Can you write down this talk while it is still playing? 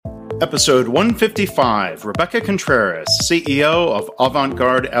Episode 155, Rebecca Contreras, CEO of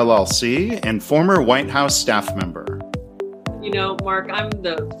Avant-Garde LLC and former White House staff member. You know, Mark, I'm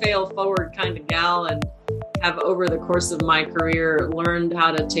the fail-forward kind of gal and have over the course of my career learned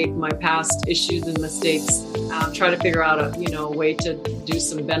how to take my past issues and mistakes, try to figure out a way to do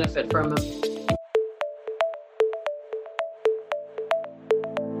some benefit from them.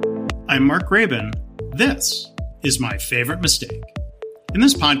 I'm Mark Graban. This is My Favorite Mistake. In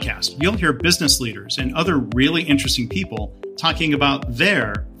this podcast, you'll hear business leaders and other really interesting people talking about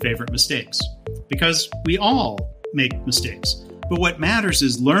their favorite mistakes. Because we all make mistakes, but what matters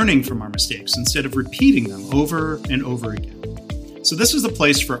is learning from our mistakes instead of repeating them over and over again. So this is the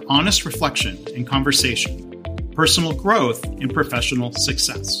place for honest reflection and conversation, personal growth, and professional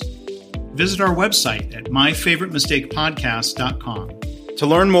success. Visit our website at myfavoritemistakepodcast.com. To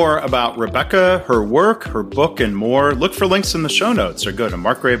learn more about Rebecca, her work, her book, and more, look for links in the show notes or go to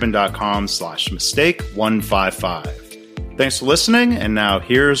markgraban.com/mistake155. Thanks for listening, and now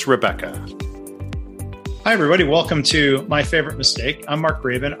here's Rebecca. Hi, everybody. Welcome to My Favorite Mistake. I'm Mark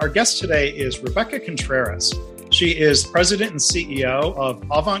Graban. Our guest today is Rebecca Contreras. She is president and CEO of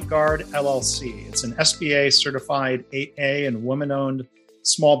Avant-Garde LLC. It's an SBA-certified 8A and woman-owned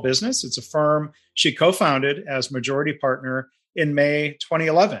small business. It's a firm she co-founded as majority partner in May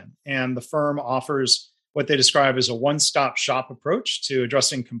 2011. And the firm offers what they describe as a one-stop shop approach to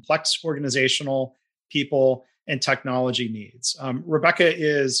addressing complex organizational, people, and technology needs. Rebecca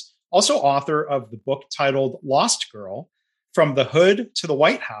is also author of the book titled Lost Girl, From the Hood to the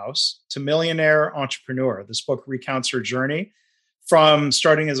White House to Millionaire Entrepreneur. This book recounts her journey from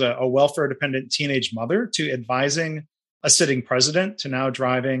starting as a welfare-dependent teenage mother to advising a sitting president to now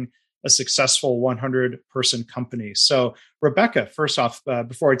driving a successful 100-person company. So, Rebecca, first off,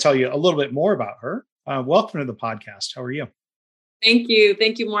 before I tell you a little bit more about her, welcome to the podcast. How are you? Thank you.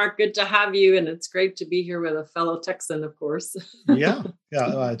 Thank you, Mark. Good to have you. And it's great to be here with a fellow Texan, of course. Yeah.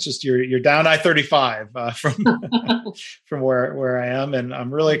 It's just you're down I-35 from where I am. And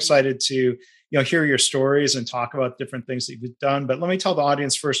I'm really excited to hear your stories and talk about different things that you've done. But let me tell the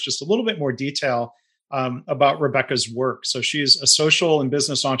audience first just a little bit more detail about Rebecca's work. So she's a social and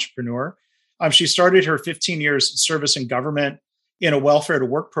business entrepreneur. She started her 15 years service in government in a welfare to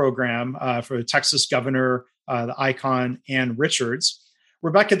work program for the Texas governor, the icon, Ann Richards.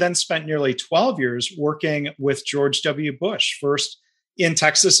 Rebecca then spent nearly 12 years working with George W. Bush, first in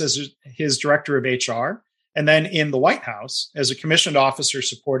Texas as his director of HR, and then in the White House as a commissioned officer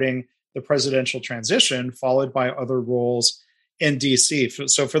supporting the presidential transition, followed by other roles in DC.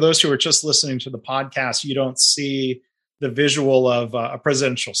 So for those who are just listening to the podcast, you don't see the visual of a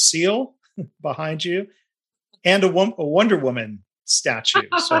presidential seal behind you and a Wonder Woman statue.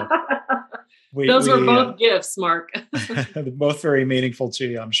 So those were both gifts, Mark. Both very meaningful to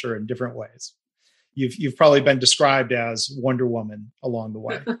you, I'm sure, in different ways. You've probably been described as Wonder Woman along the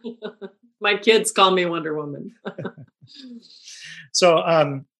way. My kids call me Wonder Woman.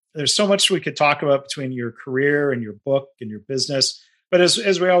 So there's so much we could talk about between your career and your book and your business. But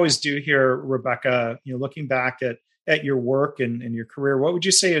as we always do here, Rebecca, looking back at your work and your career, what would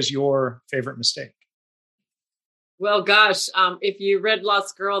you say is your favorite mistake? Well, gosh, if you read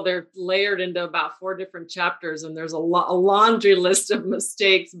Lost Girl, they're layered into about 4 different chapters, and there's a laundry list of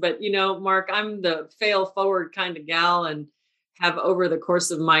mistakes. But, Mark, I'm the fail-forward kind of gal and have over the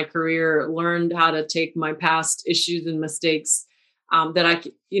course of my career learned how to take my past issues and mistakes that I,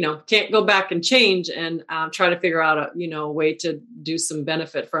 can't go back and change and try to figure out a way to do some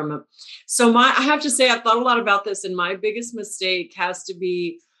benefit from it. So I have to say, I've thought a lot about this, and my biggest mistake has to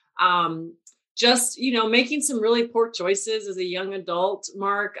be just, making some really poor choices as a young adult,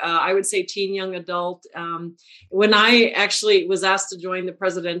 Mark. I would say teen young adult. When I actually was asked to join the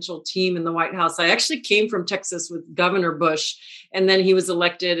presidential team in the White House, I actually came from Texas with Governor Bush, and then he was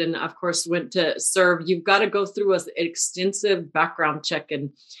elected and, of course, went to serve. You've got to go through an extensive background check.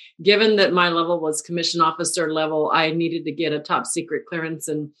 And given that my level was commission officer level, I needed to get a top secret clearance,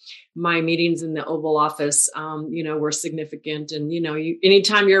 and my meetings in the Oval Office, were significant. And,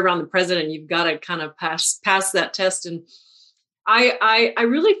 anytime you're around the president, you've got to kind of pass that test. And I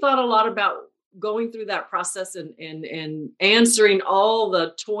really thought a lot about going through that process and answering all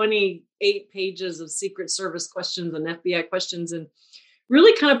the 28 pages of Secret Service questions and FBI questions, and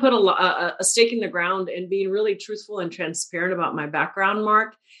really kind of put a stake in the ground and being really truthful and transparent about my background,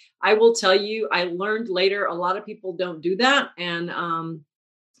 Mark. I will tell you, I learned later, a lot of people don't do that. And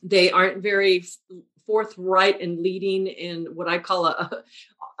they aren't very forthright in leading in what I call a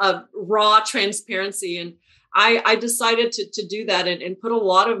raw transparency. And I decided to do that and put a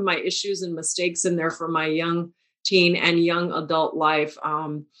lot of my issues and mistakes in there for my young teen and young adult life.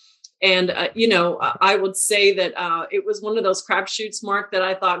 And, I would say that it was one of those crapshoots, Mark, that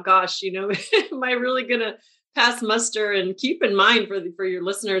I thought, gosh, am I really going to pass muster? And keep in mind for your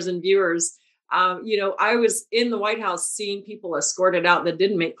listeners and viewers, I was in the White House seeing people escorted out that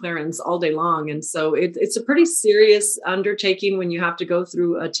didn't make clearance all day long. And so it's a pretty serious undertaking when you have to go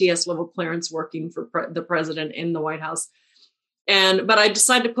through a TS level clearance working for the president in the White House. But I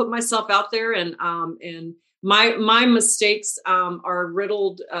decided to put myself out there, and my mistakes are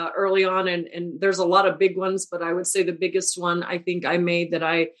riddled early on, and there's a lot of big ones, but I would say the biggest one I think I made that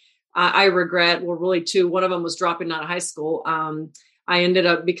I regret, well, really two. One of them was dropping out of high school. I ended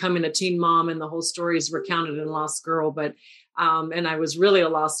up becoming a teen mom, and the whole story is recounted in Lost Girl, but and I was really a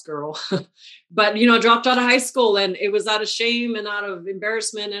lost girl. But, I dropped out of high school, and it was out of shame and out of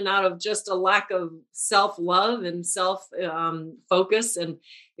embarrassment and out of just a lack of self-love and self-focus. And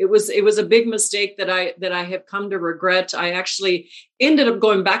it was a big mistake that I have come to regret. I actually ended up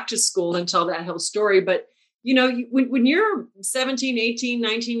going back to school and tell that whole story. But, when you're 17, 18,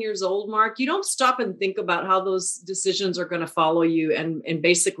 19 years old, Mark, you don't stop and think about how those decisions are going to follow you and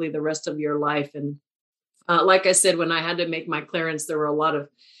basically the rest of your life. And like I said, when I had to make my clearance, there were a lot of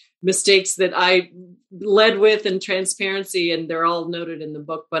mistakes that I led with, and transparency, and they're all noted in the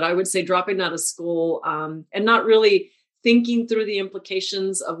book. But I would say dropping out of school and not really thinking through the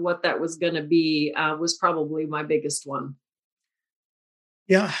implications of what that was going to be was probably my biggest one.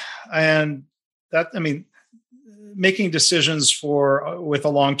 Yeah. And making decisions with a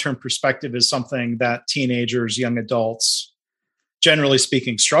long-term perspective is something that teenagers, young adults, generally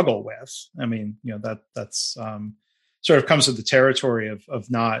speaking, struggle with. That's sort of comes with the territory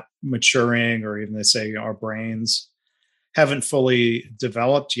of not maturing, or even they say our brains haven't fully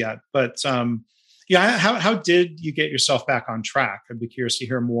developed yet. But how did you get yourself back on track? I'd be curious to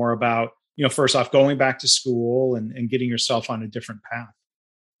hear more about, first off, going back to school and getting yourself on a different path.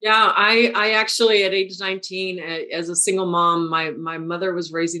 Yeah, I actually at age 19, as a single mom, my mother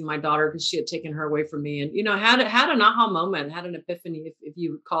was raising my daughter because she had taken her away from me, and had an aha moment, had an epiphany, if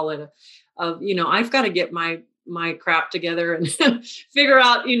you would call it, I've got to get my crap together and figure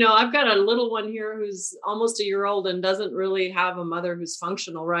out, I've got a little one here who's almost a year old and doesn't really have a mother who's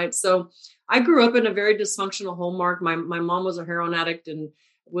functional, right? So I grew up in a very dysfunctional home, Mark. My mom was a heroin addict and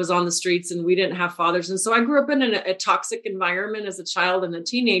was on the streets, and we didn't have fathers. And so I grew up in a toxic environment as a child and a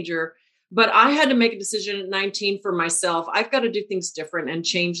teenager, but I had to make a decision at 19 for myself. I've got to do things different and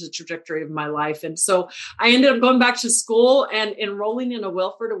change the trajectory of my life. And so I ended up going back to school and enrolling in a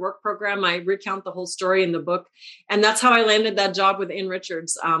welfare to work program. I recount the whole story in the book. And that's how I landed that job with Ann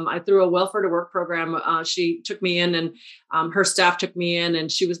Richards. I through a welfare to work program. She took me in, and her staff took me in, and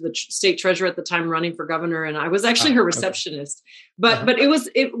she was the state treasurer at the time running for governor. And I was actually her receptionist, but it was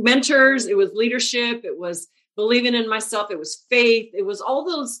mentors, it was leadership, it was believing in myself, it was faith, it was all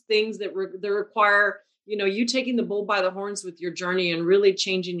those things that require, you taking the bull by the horns with your journey and really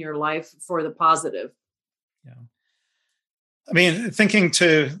changing your life for the positive. Yeah. Thinking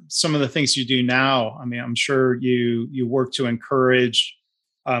to some of the things you do now, I'm sure you work to encourage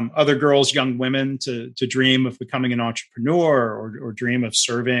other girls, young women to dream of becoming an entrepreneur or dream of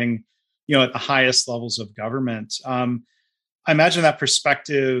serving, at the highest levels of government. I imagine that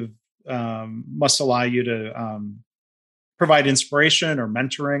perspective must allow you to provide inspiration or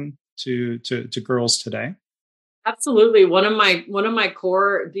mentoring to girls today. Absolutely. One of my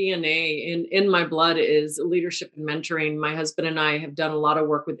core DNA in my blood is leadership and mentoring. My husband and I have done a lot of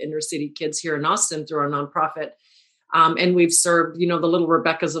work with inner city kids here in Austin through our nonprofit. And we've served, the little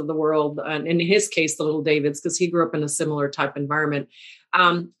Rebeccas of the world, and in his case, the little Davids, because he grew up in a similar type environment.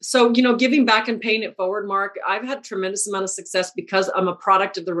 So, giving back and paying it forward, Mark, I've had a tremendous amount of success because I'm a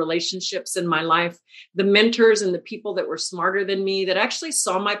product of the relationships in my life, the mentors and the people that were smarter than me that actually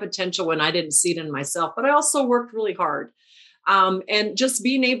saw my potential when I didn't see it in myself, but I also worked really hard. And just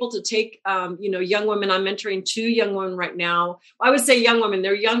being able to take, young women, I'm mentoring 2 young women right now. I would say young women,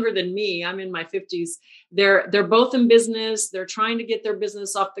 they're younger than me. I'm in my 50s. They're both in business. They're trying to get their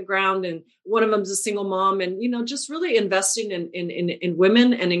business off the ground. And one of them is a single mom, and, just really investing in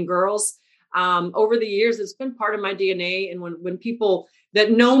women and in girls. Over the years, it's been part of my DNA. And when people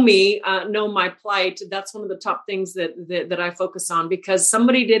that know me, know my plight, that's one of the top things that I focus on, because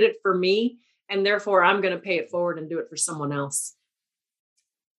somebody did it for me. And therefore, I'm going to pay it forward and do it for someone else.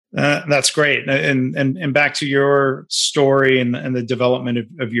 That's great. And back to your story and the development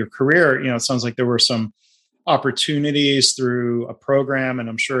of your career, it sounds like there were some opportunities through a program, and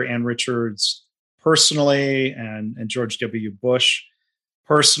I'm sure Ann Richards personally and George W. Bush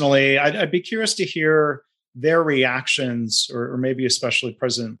personally. I'd be curious to hear their reactions, or maybe especially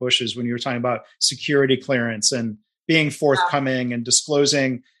President Bush's, when you were talking about security clearance and being forthcoming and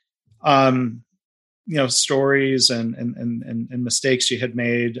disclosing stories and mistakes you had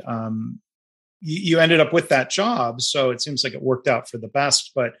made. You ended up with that job, so it seems like it worked out for the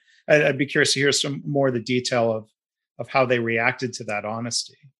best. But I'd be curious to hear some more of the detail of how they reacted to that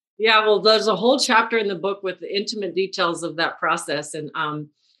honesty. Yeah, well, there's a whole chapter in the book with the intimate details of that process. And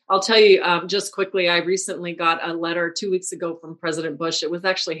I'll tell you just quickly, I recently got a letter 2 weeks ago from President Bush. It was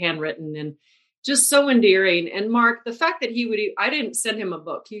actually handwritten and just so endearing. And Mark, the fact that I didn't send him a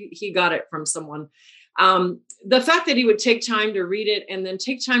book. He got it from someone. The fact that he would take time to read it and then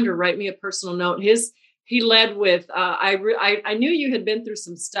take time to write me a personal note. He led with, I knew you had been through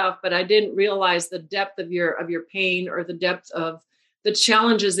some stuff, but I didn't realize the depth of your pain or the depth of the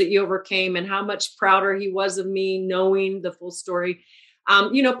challenges that you overcame and how much prouder he was of me knowing the full story.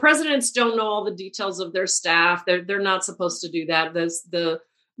 Presidents don't know all the details of their staff. They're not supposed to do that.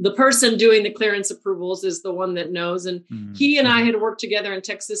 The person doing the clearance approvals is the one that knows. And he and I had worked together in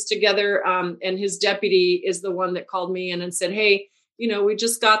Texas together. And his deputy is the one that called me in and said, hey, we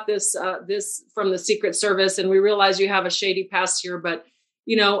just got this from the Secret Service and we realize you have a shady past here, but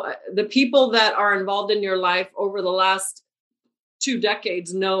the people that are involved in your life over the last 2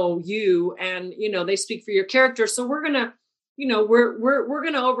 decades know you and, they speak for your character. So we're going to, we're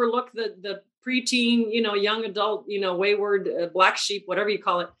going to overlook the preteen, young adult, wayward black sheep, whatever you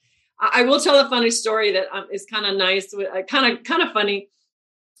call it. I will tell a funny story that is kind of nice, kind of funny.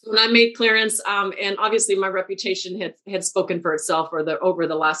 When I made clearance, and obviously my reputation had spoken for itself over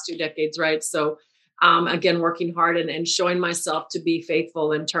the last 2 decades, right? So again, working hard and showing myself to be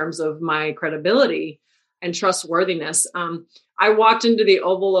faithful in terms of my credibility and trustworthiness. I walked into the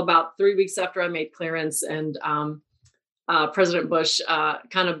Oval about 3 weeks after I made clearance, and President Bush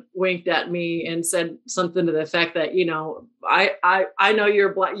kind of winked at me and said something to the effect that, I know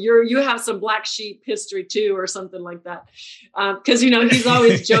you're black. You have some black sheep history too, or something like that. Because he's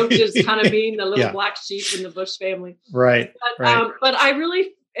always joked as kind of being the little black sheep in the Bush family. Right. But I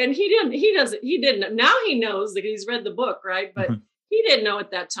really, and he didn't. Now he knows that he's read the book, right? But he didn't know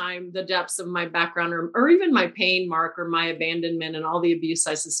at that time the depths of my background or even my pain, Mark, or my abandonment and all the abuse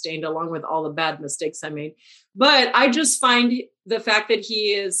I sustained along with all the bad mistakes I made. But I just find the fact that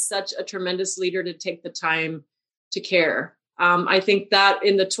he is such a tremendous leader to take the time to care. I think that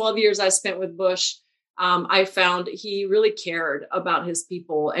in the 12 years I spent with Bush, I found he really cared about his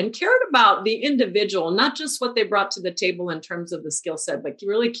people and cared about the individual, not just what they brought to the table in terms of the skill set, but he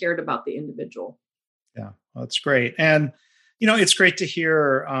really cared about the individual. Yeah, well, that's great. And it's great to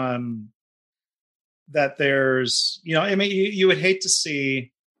hear that there's, you would hate to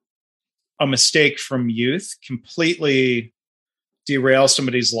see a mistake from youth completely derail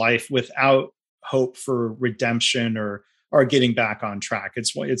somebody's life without hope for redemption or getting back on track.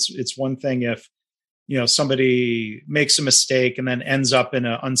 It's one thing if, somebody makes a mistake and then ends up in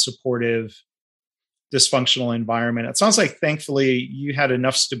an unsupportive, dysfunctional environment. It sounds like thankfully you had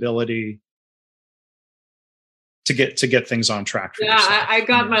enough stability to get things on track for yourself. I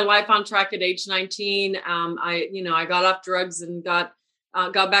got my life on track at age 19. I got off drugs and got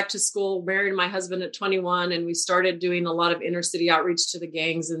back to school, married my husband at 21. And we started doing a lot of inner city outreach to the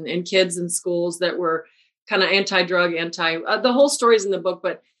gangs and kids in schools that were kind of anti-drug, the whole story's in the book.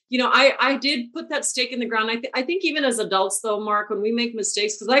 But, I did put that stake in the ground. I think even as adults though, Mark, when we make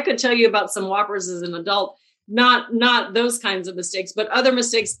mistakes, because I could tell you about some whoppers as an adult, not those kinds of mistakes, but other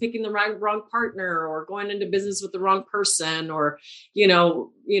mistakes, picking the wrong partner or going into business with the wrong person or,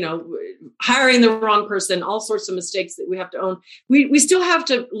 hiring the wrong person, all sorts of mistakes that we have to own. We still have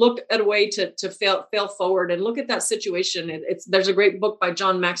to look at a way to fail forward and look at that situation. There's a great book by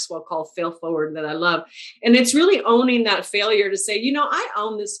John Maxwell called Fail Forward that I love. And it's really owning that failure to say, I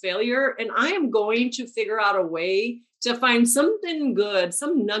own this failure and I am going to figure out a way to find something good,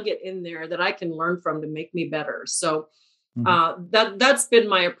 some nugget in there that I can learn from to make me better. So that's been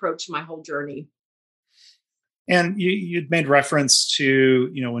my approach my whole journey. And you'd made reference to,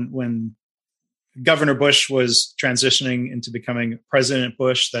 when Governor Bush was transitioning into becoming President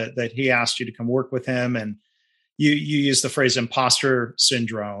Bush, that he asked you to come work with him, and you used the phrase imposter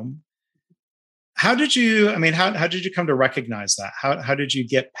syndrome. How did you come to recognize that? How did you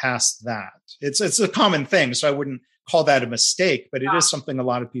get past that? It's a common thing, so I wouldn't call that a mistake, but it is something a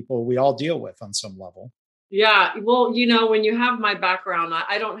lot of people, we all deal with on some level. Yeah. Well, when you have my background,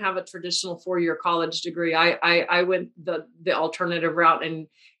 I don't have a traditional 4-year college degree. I went the alternative route and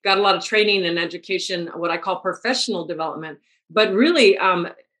got a lot of training and education, what I call professional development. But really,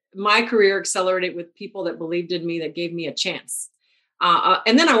 my career accelerated with people that believed in me, that gave me a chance.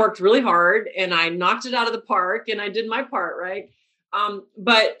 And then I worked really hard and I knocked it out of the park and I did my part, right?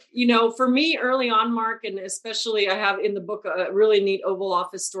 But, for me early on, Mark, and especially I have in the book a really neat Oval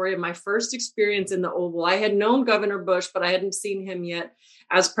Office story of my first experience in the Oval. I had known Governor Bush, but I hadn't seen him yet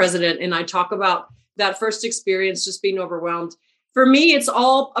as president. And I talk about that first experience, just being overwhelmed. For me, it's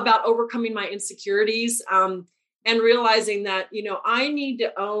all about overcoming my insecurities and realizing that, I need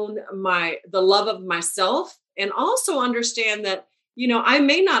to own the love of myself and also understand that, I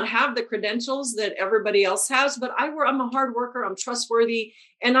may not have the credentials that everybody else has, but I'm a hard worker. I'm trustworthy.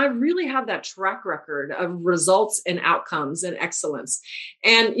 And I really have that track record of results and outcomes and excellence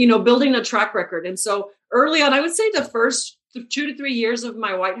and, building a track record. And so early on, I would say the first 2 to 3 years of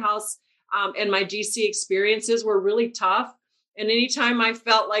my White House and my DC experiences were really tough. And anytime I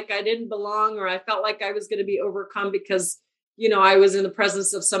felt like I didn't belong or I felt like I was going to be overcome because, I was in the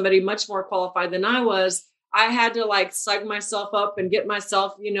presence of somebody much more qualified than I was, I had to psych myself up and get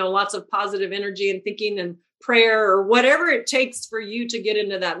myself, lots of positive energy and thinking and prayer or whatever it takes for you to get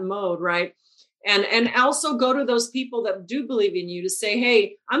into that mode. Right. And also go to those people that do believe in you to say,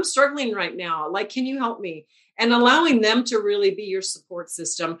 hey, I'm struggling right now. Can you help me? And allowing them to really be your support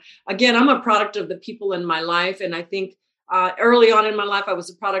system. Again, I'm a product of the people in my life. And I think early on in my life, I was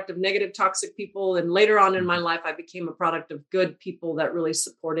a product of negative, toxic people. And later on in my life, I became a product of good people that really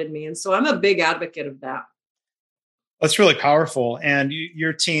supported me. And so I'm a big advocate of that. That's really powerful. And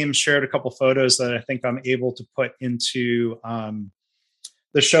your team shared a couple photos that I think I'm able to put into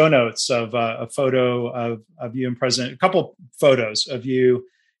the show notes of a photo of you and President, a couple photos of you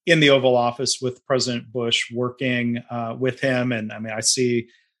in the Oval Office with President Bush working with him. And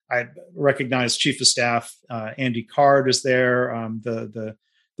I recognize Chief of Staff Andy Card is there. The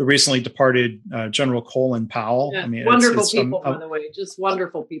recently departed General Colin Powell. Yeah, wonderful people, by the way, just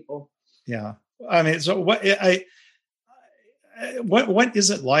wonderful people. Yeah. So what is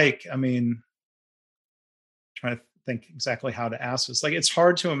it like? Trying to think exactly how to ask this. It's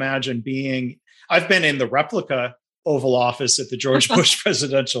hard to imagine I've been in the replica Oval Office at the George Bush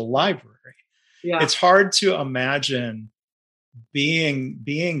Presidential Library. Yeah. It's hard to imagine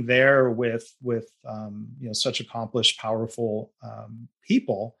being there with such accomplished, powerful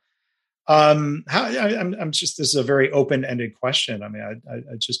people. This is a very open-ended question.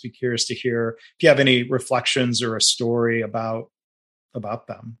 I'd just be curious to hear if you have any reflections or a story about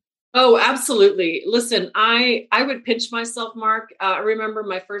them. Oh, absolutely. Listen, I would pinch myself, Mark. I remember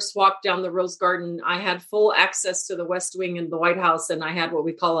my first walk down the Rose Garden. I had full access to the West Wing and the White House, and I had what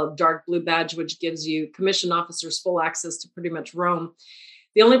we call a dark blue badge, which gives you commissioned officers full access to pretty much Rome.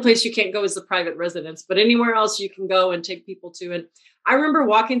 The only place you can't go is the private residence, but anywhere else you can go and take people to. And I remember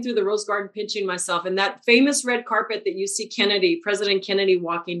walking through the Rose Garden, pinching myself, and that famous red carpet that you see President Kennedy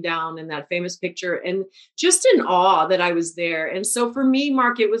walking down in that famous picture, and just in awe that I was there. And so for me,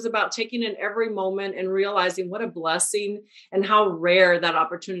 Mark, it was about taking in every moment and realizing what a blessing and how rare that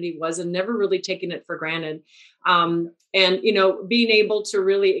opportunity was, and never really taking it for granted. And, being able to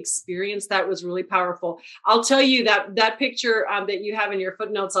really experience that was really powerful. I'll tell you that picture that you have in your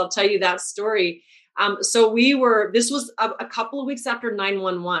footnotes, I'll tell you that story. So this was a couple of weeks after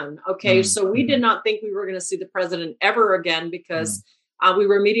 9/11. Okay. So we did not think we were going to see the president ever again because we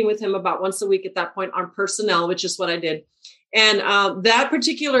were meeting with him about once a week at that point on personnel, which is what I did. And that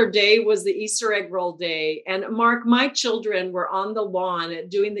particular day was the Easter egg roll day. And Mark, my children were on the lawn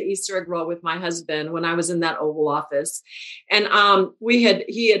doing the Easter egg roll with my husband when I was in that Oval Office. And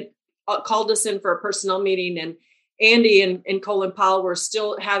he had called us in for a personnel meeting, and Andy and Colin Powell were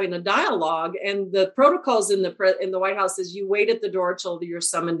still having a dialogue. And the protocols in the White House is you wait at the door till you're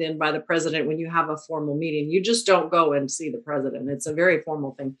summoned in by the president when you have a formal meeting. You just don't go and see the president. It's a very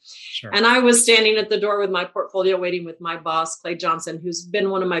formal thing. Sure. And I was standing at the door with my portfolio, waiting with my boss, Clay Johnson, who's been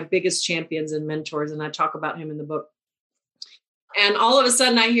one of my biggest champions and mentors. And I talk about him in the book. And all of a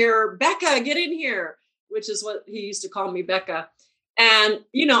sudden I hear, "Becca, get in here," which is what he used to call me, Becca. And,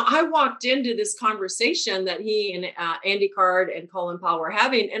 I walked into this conversation that he and Andy Card and Colin Powell were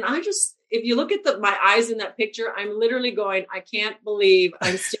having. And if you look at my eyes in that picture, I'm literally going, I can't believe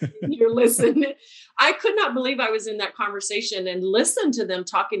I'm standing here listening. I could not believe I was in that conversation and listened to them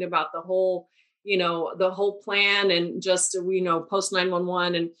talking about the whole plan and just, post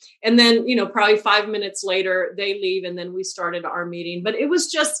 9/11. And then, probably 5 minutes later, they leave and then we started our meeting. But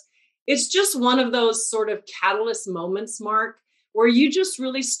it's just one of those sort of catalyst moments, Mark, where you just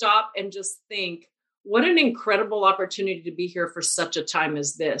really stop and just think, what an incredible opportunity to be here for such a time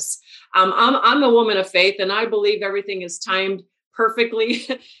as this. I'm a woman of faith, and I believe everything is timed perfectly.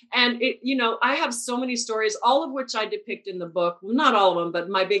 And I have so many stories, all of which I depict in the book. Well, not all of them, but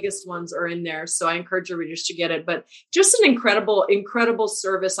my biggest ones are in there. So I encourage your readers to get it. But just an incredible, incredible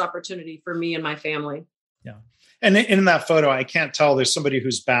service opportunity for me and my family. Yeah. And in that photo, I can't tell. There's somebody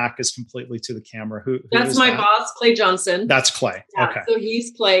whose back is completely to the camera. Who That's is my that? boss, Clay Johnson. That's Clay. Yeah, Okay. so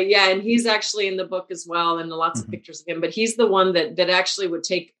he's Clay. Yeah, and he's actually in the book as well, and lots of pictures of him. But he's the one that actually would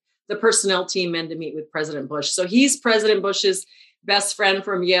take the personnel team in to meet with President Bush. So he's President Bush's best friend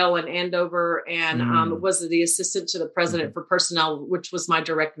from Yale and Andover, and was the assistant to the president for personnel, which was my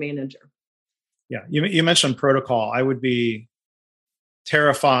direct manager. Yeah, you mentioned protocol. I would be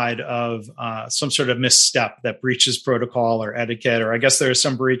terrified of some sort of misstep that breaches protocol or etiquette, or I guess there are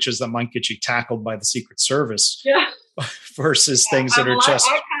some breaches that might get you tackled by the Secret Service. Yeah. Versus things that are just.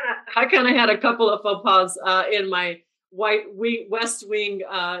 I kind of had a couple of faux pas in my West Wing,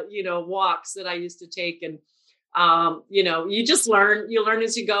 walks that I used to take, and you just learn. You learn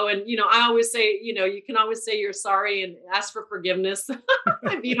as you go, and I always say, you can always say you're sorry and ask for forgiveness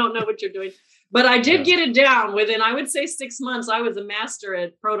if you don't know what you're doing. But I did get it down within, I would say, 6 months. I was a master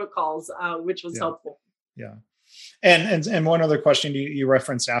at protocols, which was helpful. Yeah. And one other question you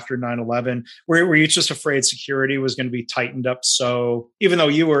referenced after 9/11, were you just afraid security was going to be tightened up? So even though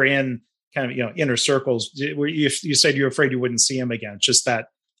you were in kind of, inner circles, you said you were afraid you wouldn't see him again, just that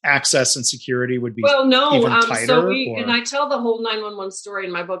access and security would be even tighter? So and I tell the whole 911 story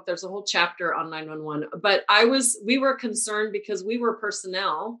in my book. There's a whole chapter on 911, but we were concerned because we were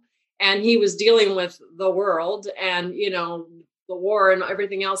personnel and he was dealing with the world and, the war and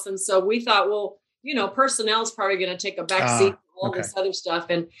everything else. And so we thought, well, personnel is probably going to take a back seat to all this other stuff.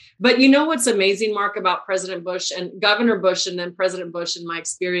 But what's amazing, Mark, about President Bush and Governor Bush and then President Bush, in my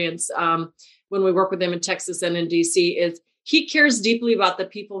experience, when we work with him in Texas and in DC, is he cares deeply about the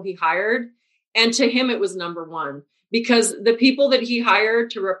people he hired. And to him, it was number one, because the people that he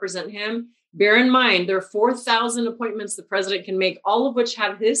hired to represent him, bear in mind, there are 4,000 appointments the president can make, all of which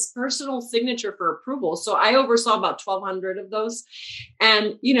have his personal signature for approval. So I oversaw about 1,200 of those.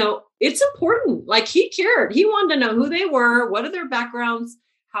 And, it's important. Like, he cared. He wanted to know who they were, what are their backgrounds,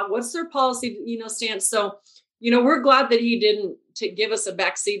 what's their policy, stance. So, we're glad that he didn't give us a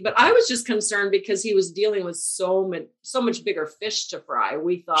backseat, but I was just concerned because he was dealing with so much bigger fish to fry.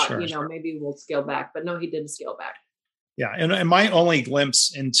 We thought, maybe we'll scale back, but no, he didn't scale back. Yeah. And my only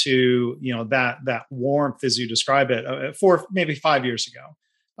glimpse into, that warmth, as you describe it, maybe 5 years ago,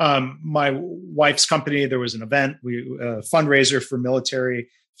 my wife's company, there was an event, a fundraiser for military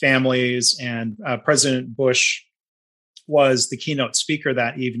families, and President Bush was the keynote speaker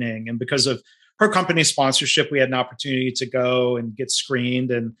that evening. And because of her company sponsorship, we had an opportunity to go and get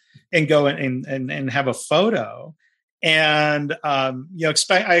screened and go and have a photo. And I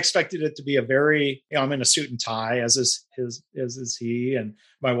expected it to be a very, I'm in a suit and tie, as is he, and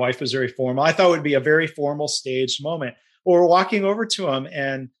my wife was very formal. I thought it would be a very formal staged moment. Well, we're walking over to him,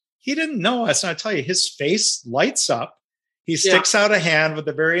 and he didn't know us. And I tell you, his face lights up. He sticks out a hand with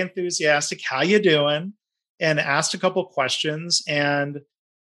a very enthusiastic, "How you doing?" and asked a couple questions. And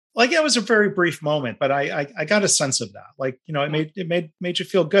it was a very brief moment, but I got a sense of that. It made you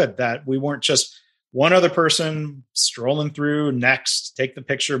feel good that we weren't just one other person strolling through, next, take the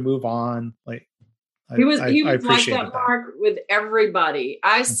picture, move on. He was like that, Mark, with everybody.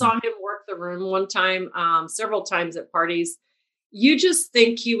 I saw him work the room one time, several times at parties. You just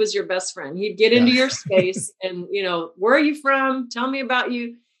think he was your best friend. He'd get into your space and, where are you from? Tell me about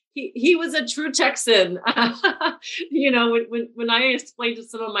you. He was a true Texan. When I explained to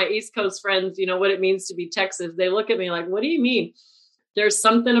some of my East Coast friends, what it means to be Texas, they look at me like, what do you mean? There's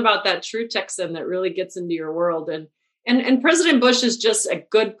something about that true Texan that really gets into your world. And President Bush is just a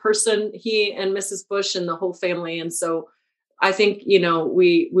good person, he and Mrs. Bush and the whole family. And so I think,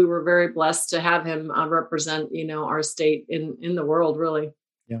 we were very blessed to have him represent, our state in the world, really.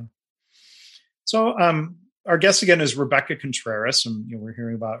 Yeah. So our guest again is Rebecca Contreras, and we're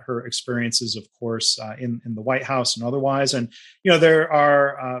hearing about her experiences, of course, in the White House and otherwise. And, there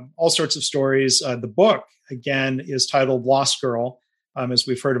are all sorts of stories. The book, again, is titled Lost Girl. As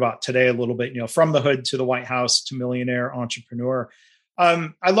we've heard about today a little bit, from the hood to the White House to millionaire entrepreneur.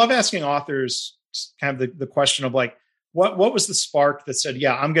 I love asking authors kind of the question of what was the spark that said,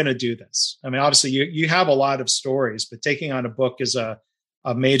 yeah, I'm going to do this? I mean, obviously you have a lot of stories, but taking on a book is a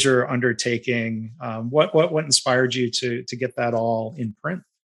major undertaking. What inspired you to get that all in print?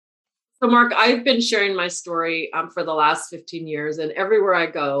 So, Mark, I've been sharing my story for the last 15 years, and everywhere I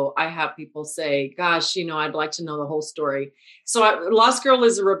go, I have people say, gosh, I'd like to know the whole story. So Lost Girl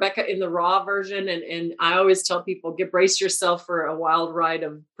is a Rebecca in the raw version. And I always tell people, brace yourself for a wild ride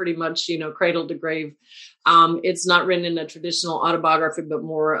of pretty much, cradle to grave. It's not written in a traditional autobiography, but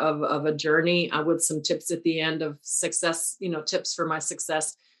more of a journey with some tips at the end of success, tips for my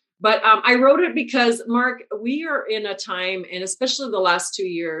success. But I wrote it because, Mark, we are in a time, and especially the last 2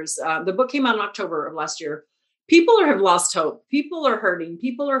 years, the book came out in October of last year. people have lost hope. People are hurting.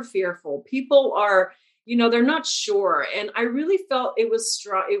 People are fearful. People are, they're not sure. And I really felt it was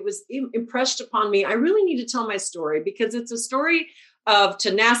strong. It was impressed upon me. I really need to tell my story because it's a story of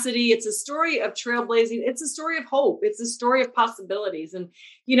tenacity. It's a story of trailblazing. It's a story of hope. It's a story of possibilities. And,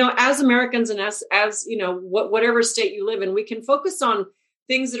 as Americans and as whatever state you live in, we can focus on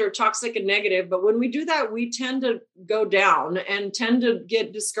things that are toxic and negative. But when we do that, we tend to go down and tend to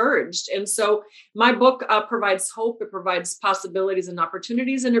get discouraged. And so my book provides hope. It provides possibilities and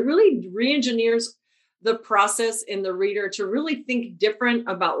opportunities. And it really re-engineers the process in the reader to really think different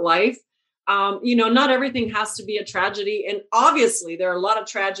about life. Not everything has to be a tragedy. And obviously there are a lot of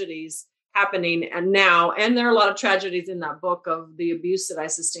tragedies happening now. And there are a lot of tragedies in that book of the abuse that I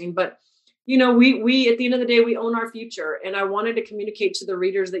sustained. But, we at the end of the day, we own our future. And I wanted to communicate to the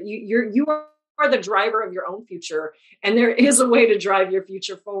readers that you are the driver of your own future. And there is a way to drive your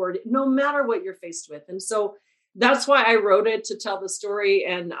future forward, no matter what you're faced with. And so that's why I wrote it, to tell the story.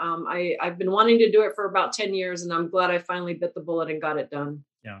 And I've been wanting to do it for about 10 years. And I'm glad I finally bit the bullet and got it done.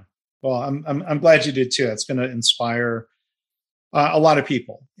 Yeah. Well, I'm glad you did too. It's going to inspire a lot of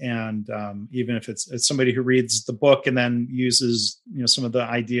people. And even if it's somebody who reads the book and then uses, some of the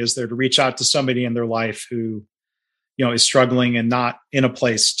ideas there to reach out to somebody in their life who, is struggling and not in a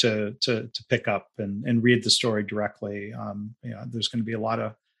place to pick up and read the story directly. There's going to be a lot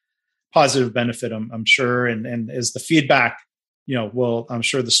of positive benefit, I'm sure. And as the feedback, I'm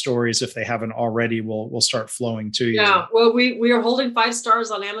sure the stories, if they haven't already, will start flowing to you. Yeah. Well, we are holding 5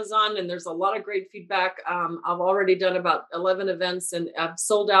 stars on Amazon, and there's a lot of great feedback. I've already done about 11 events and I've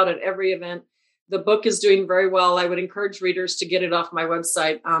sold out at every event. The book is doing very well. I would encourage readers to get it off my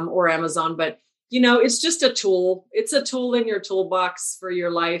website or Amazon, but it's just a tool. It's a tool in your toolbox for your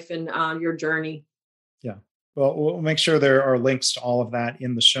life and your journey. Yeah. Well, we'll make sure there are links to all of that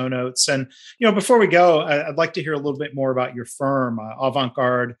in the show notes. And, before we go, I'd like to hear a little bit more about your firm,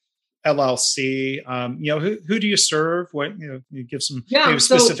 Avant-Garde LLC. Who do you serve? What, you give some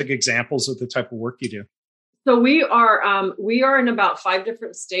specific examples of the type of work you do. So we are in about 5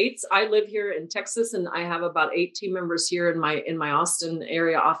 different states. I live here in Texas, and I have about 8 team members here in my Austin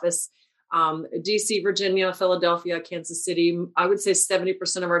area office. DC, Virginia, Philadelphia, Kansas City. I would say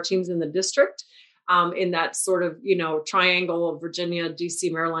 70% of our team's in the district. In that sort of, triangle of Virginia,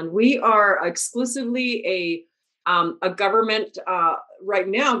 DC, Maryland. We are exclusively a government, right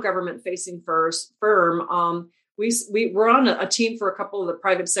now, government-facing firm. We're on a team for a couple of the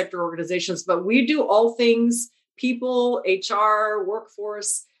private sector organizations, but we do all things people, HR,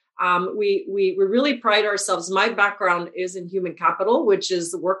 workforce. We really pride ourselves. My background is in human capital, which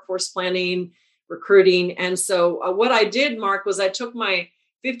is the workforce planning, recruiting. And so what I did, Mark, was I took my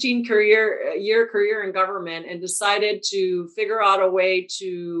 15-year career in government and decided to figure out a way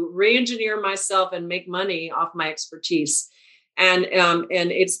to re-engineer myself and make money off my expertise. And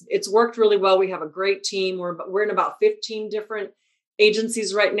it's worked really well. We have a great team. We're in about 15 different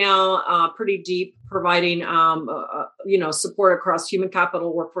agencies right now, pretty deep, providing support across human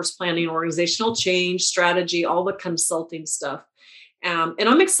capital, workforce planning, organizational change, strategy, all the consulting stuff. And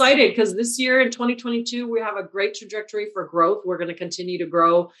I'm excited because this year in 2022, we have a great trajectory for growth. We're going to continue to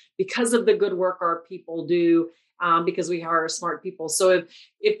grow because of the good work our people do, because we hire smart people. So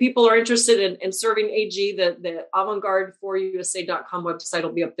if people are interested in serving AG, the avantgarde4usa.com website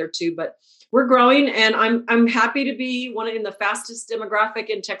will be up there too. But we're growing, and I'm happy to be in the fastest demographic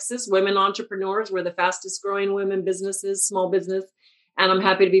in Texas, women entrepreneurs. We're the fastest growing women businesses, small business. And I'm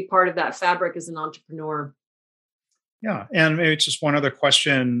happy to be part of that fabric as an entrepreneur. Yeah. And maybe just one other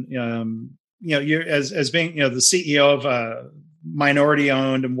question, you as being, the CEO of a minority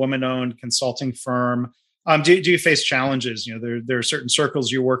owned and woman owned consulting firm, do you face challenges? There are certain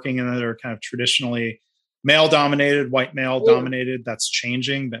circles you're working in that are kind of traditionally male dominated, white male dominated. That's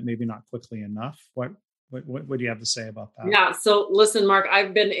changing, but maybe not quickly enough. What do you have to say about that? Yeah. So listen, Mark,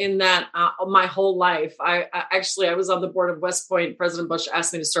 I've been in that my whole life. I was on the board of West Point. President Bush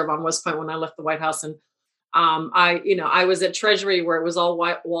asked me to serve on West Point when I left the White House. And I was at Treasury where it was all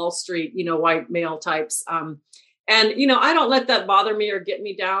white Wall Street, white male types. And I don't let that bother me or get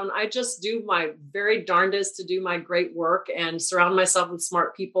me down. I just do my very darndest to do my great work and surround myself with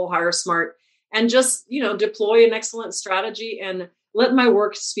smart people, hire smart, and just, deploy an excellent strategy and let my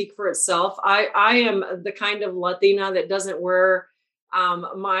work speak for itself. I am the kind of Latina that doesn't wear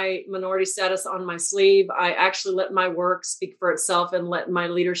my minority status on my sleeve. I actually let my work speak for itself and let my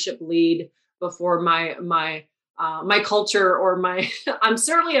leadership lead before my culture or I'm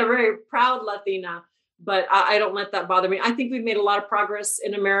certainly a very proud Latina, but I don't let that bother me. I think we've made a lot of progress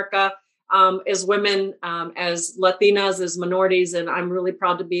in America. as women, as Latinas, as minorities, and I'm really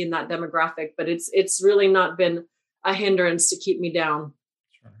proud to be in that demographic. But it's really not been a hindrance to keep me down.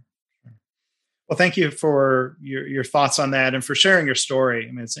 Sure. Well, thank you for your thoughts on that and for sharing your story.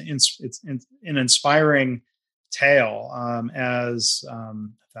 I mean, it's an inspiring tale, as if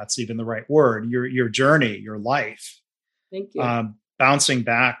that's even the right word. Your journey, your life. Thank you. Bouncing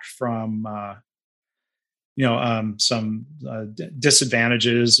back from some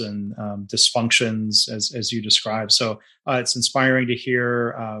disadvantages and dysfunctions as you described. So it's inspiring to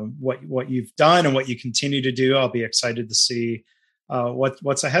hear what you've done and what you continue to do. I'll be excited to see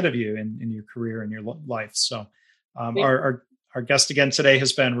what's ahead of you in your career and your life. So our guest again today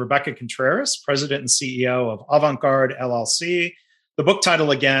has been Rebecca Contreras, President and CEO of Avant-Garde LLC. The book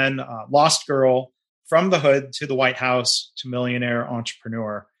title again, Lost Girl, From the Hood to the White House to Millionaire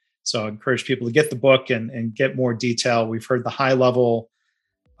Entrepreneur. So I encourage people to get the book and get more detail. We've heard the high level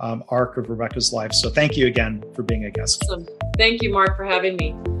arc of Rebecca's life. So thank you again for being a guest. Awesome. Thank you, Mark, for having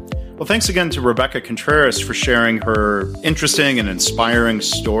me. Well, thanks again to Rebecca Contreras for sharing her interesting and inspiring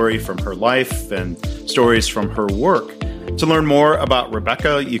story from her life and stories from her work. To learn more about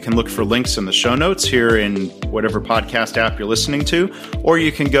Rebecca, you can look for links in the show notes here in whatever podcast app you're listening to, or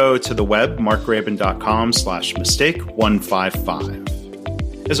you can go to the web, markgraban.com/mistake155.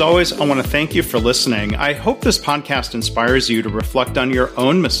 As always, I want to thank you for listening. I hope this podcast inspires you to reflect on your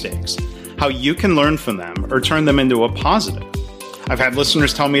own mistakes, how you can learn from them or turn them into a positive. I've had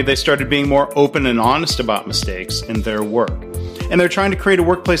listeners tell me they started being more open and honest about mistakes in their work. And they're trying to create a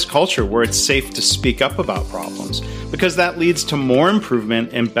workplace culture where it's safe to speak up about problems, because that leads to more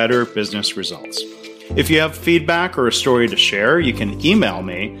improvement and better business results. If you have feedback or a story to share, you can email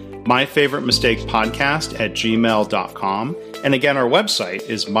me, myfavoritemistakepodcast@gmail.com. And again, our website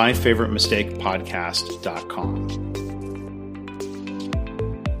is myfavoritemistakepodcast.com.